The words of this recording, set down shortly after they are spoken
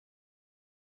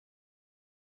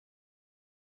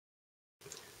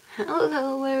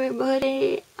Hello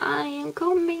everybody, I am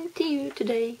coming to you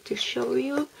today to show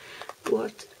you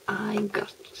what I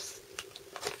got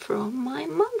from my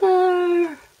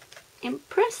mother in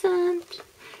present.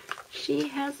 She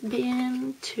has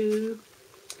been to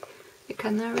the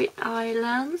Canary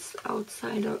Islands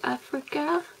outside of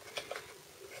Africa,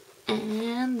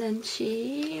 and then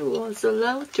she was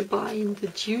allowed to buy in the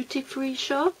duty-free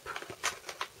shop.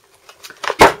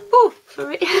 Oh,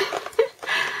 sorry.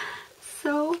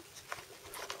 So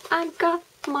I got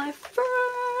my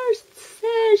first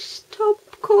fish top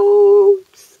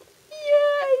coats.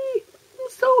 Yay! I'm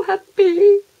so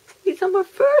happy. These are my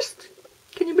first.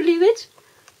 Can you believe it?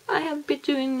 I have been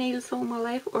doing nails all my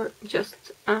life, or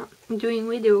just doing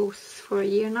videos for a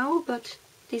year now, but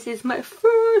this is my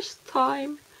first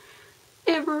time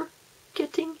ever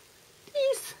getting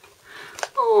these.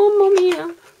 Oh, Mommy,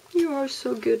 you are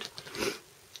so good.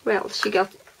 Well,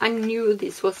 I knew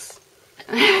this was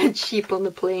cheap on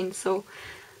the plane, so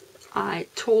I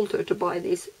told her to buy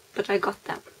these, but I got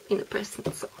them in a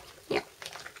present, so yeah.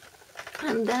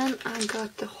 And then I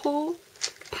got the whole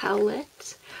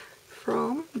palette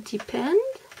from Depend.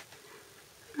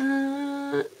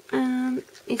 And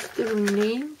is there a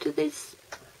name to this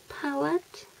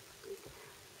palette?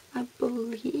 I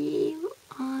believe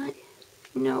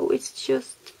no, it's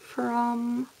just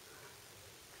from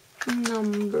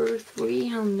number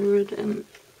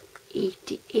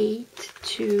 388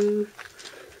 to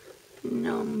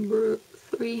number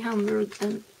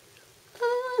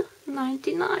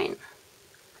 399.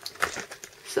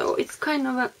 So it's kind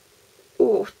of a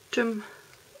autumn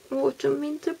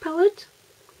winter palette.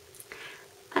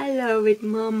 I love it,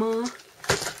 Mama.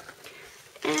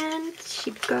 And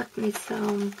she got me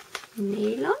some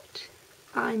nail art.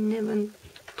 I never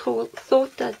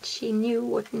thought that she knew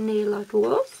what nail art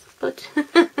was, but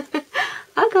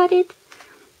I got it.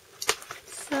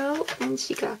 So, and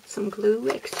she got some glue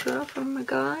extra from a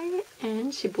guy,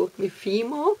 and she bought me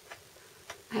Fimo.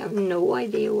 I have no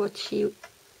idea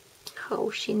how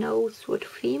she knows what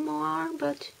Fimo are,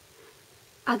 but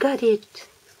I got it.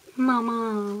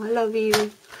 Mama, I love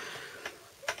you.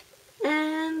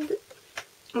 And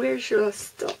where should I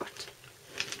start?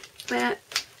 Well,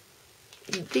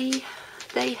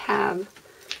 they have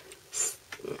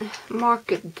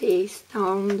market days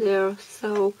down there,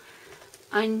 so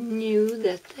I knew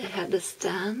that they had a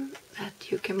stand that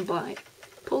you can buy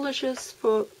polishes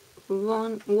for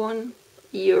 €1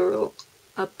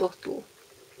 a bottle.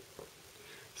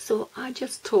 So I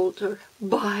just told her,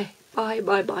 buy.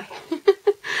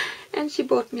 And she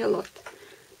bought me a lot.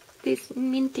 This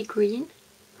minty green,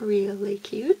 really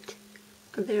cute.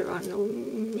 There are no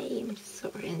names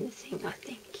or anything, I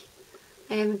think.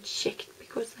 I haven't checked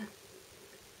because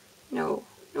no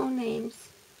names,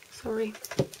 sorry.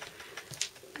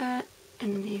 And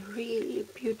a really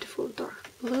beautiful dark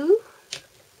blue.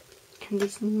 And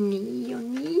this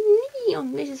neon,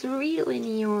 this is really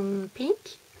neon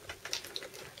pink.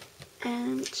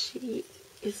 And she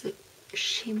is a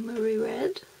shimmery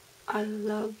red. I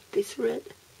love this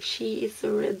red. She is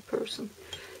a red person.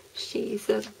 She's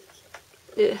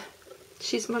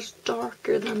much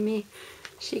darker than me.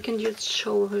 She can just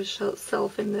show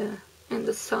herself in the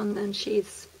sun, and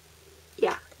she's,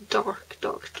 yeah, dark.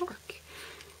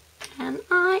 And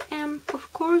I am,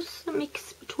 of course, a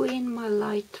mix between my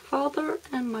light father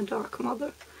and my dark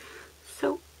mother.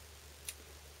 So,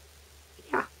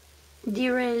 yeah,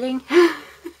 derailing.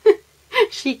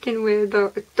 She can wear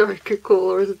darker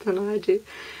colors than I do.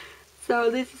 So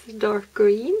this is dark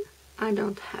green. I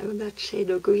don't have that shade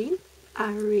of green.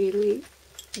 A really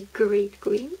great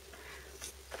green.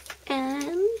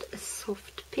 And a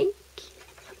soft pink.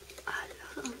 I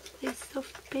love this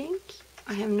soft pink.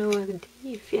 I have no idea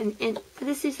if and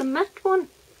this is a matte one.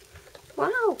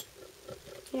 Wow.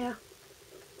 Yeah.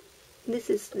 This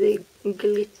is the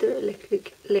glitter,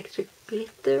 electric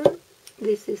glitter.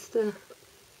 This is the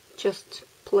just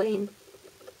plain.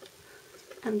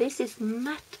 And this is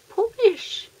matte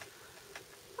polish.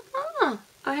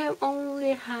 I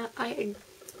only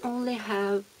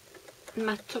have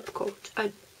matte top coat.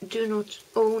 I do not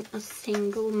own a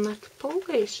single matte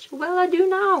polish. Well, I do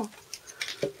now.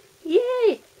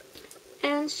 Yay!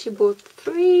 And she bought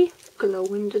 3 glow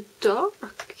in the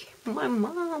dark. My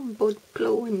mom bought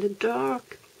glow in the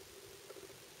dark.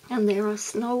 And there are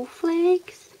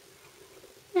snowflakes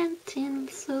and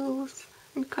tinsels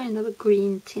and kind of a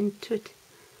green tint to it.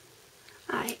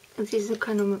 This is a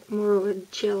kind of more of a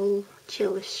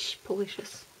gelish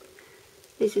polishes.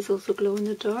 This is also glow in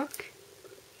the dark.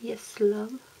 Yes,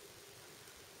 love.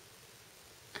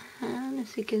 And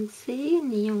as you can see,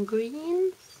 neon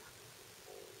greens,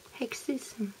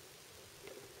 hexism.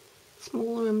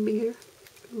 smaller and bigger,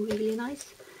 really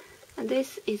nice. And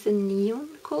this is a neon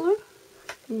color,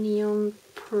 neon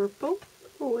purple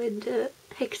with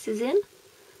hexes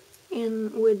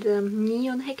in with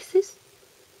neon hexes.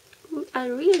 I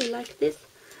really like this.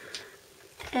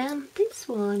 And this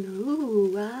one,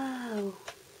 ooh, wow,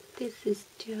 this is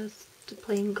just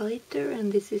plain glitter,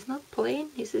 and this is not plain,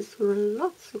 this is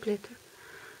lots of glitter.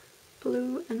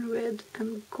 Blue and red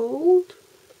and gold.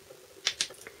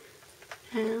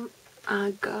 And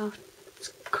I got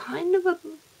kind of a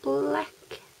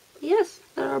black, yes,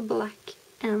 there are black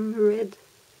and red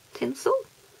tinsel.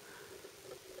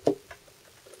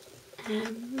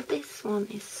 And this one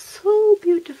is so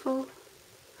beautiful.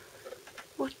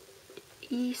 What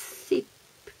Easy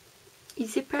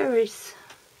Paris.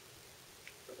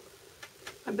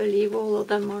 I believe all of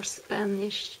them are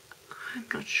Spanish. I'm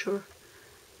not sure.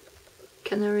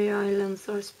 Canary Islands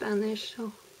are Spanish,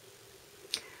 so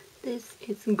this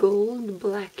is gold,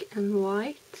 black and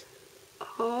white.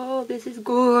 Oh, this is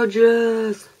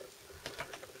gorgeous.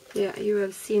 Yeah, you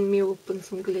have seen me open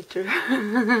some glitter.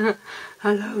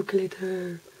 Hello,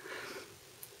 glitter.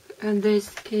 And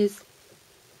this is,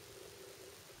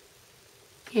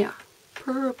 yeah,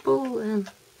 purple and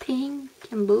pink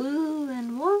and blue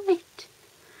and white.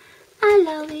 I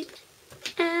love it.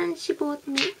 And she bought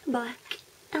me black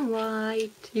and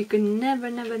white. You can never,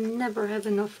 never, never have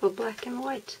enough of black and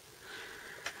white.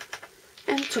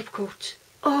 And top coat.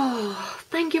 Oh,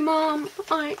 thank you, Mom.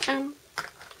 I am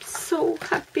so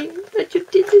happy that you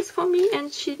did this for me.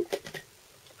 And she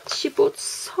bought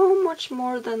so much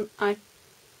more than I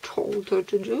told her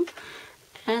to do.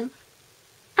 And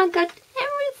I got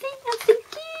everything as a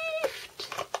gift.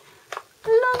 I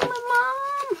love my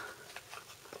mom.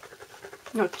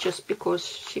 Not just because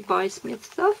she buys me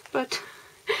stuff, but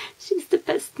she's the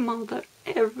best mother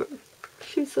ever.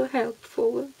 She's so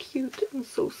helpful and cute and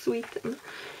so sweet, and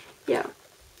yeah,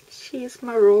 she is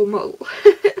my role model.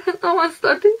 Now I'm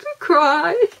starting to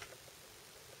cry.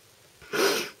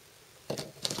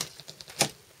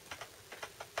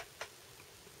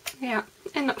 Yeah,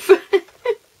 enough.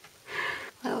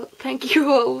 Well, thank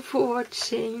you all for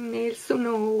watching Nails of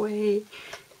Norway.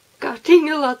 Getting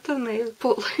a lot of nail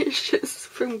polishes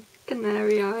from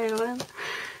Canary Island.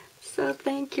 So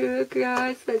thank you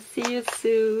guys, I'll see you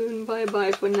soon. Bye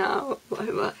bye for now. Bye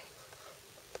bye.